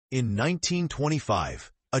In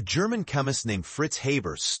 1925, a German chemist named Fritz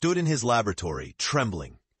Haber stood in his laboratory,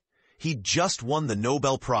 trembling. He'd just won the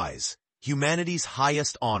Nobel Prize, humanity's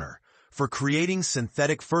highest honor, for creating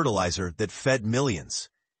synthetic fertilizer that fed millions.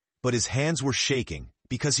 But his hands were shaking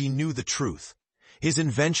because he knew the truth. His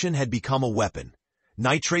invention had become a weapon.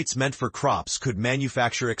 Nitrates meant for crops could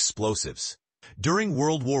manufacture explosives. During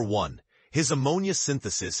World War I, his ammonia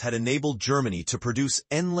synthesis had enabled Germany to produce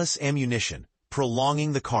endless ammunition,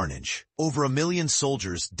 prolonging the carnage. Over 1 million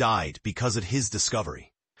soldiers died because of his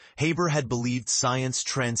discovery. Haber had believed science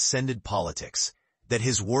transcended politics, that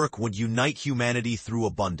his work would unite humanity through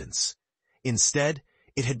abundance. Instead,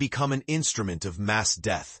 it had become an instrument of mass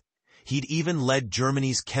death. He'd even led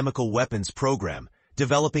Germany's chemical weapons program,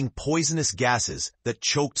 developing poisonous gases that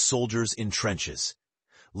choked soldiers in trenches.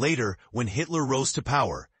 Later, when Hitler rose to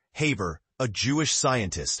power, Haber, a Jewish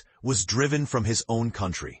scientist, was driven from his own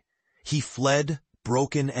country. He fled,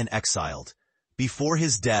 broken and exiled. Before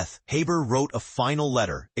his death, Haber wrote a final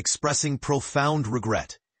letter expressing profound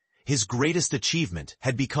regret. His greatest achievement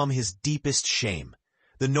had become his deepest shame.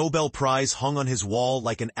 The Nobel Prize hung on his wall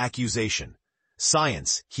like an accusation.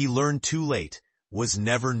 Science, he learned too late, was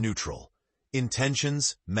never neutral.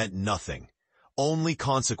 Intentions meant nothing. Only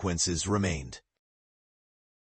consequences remained.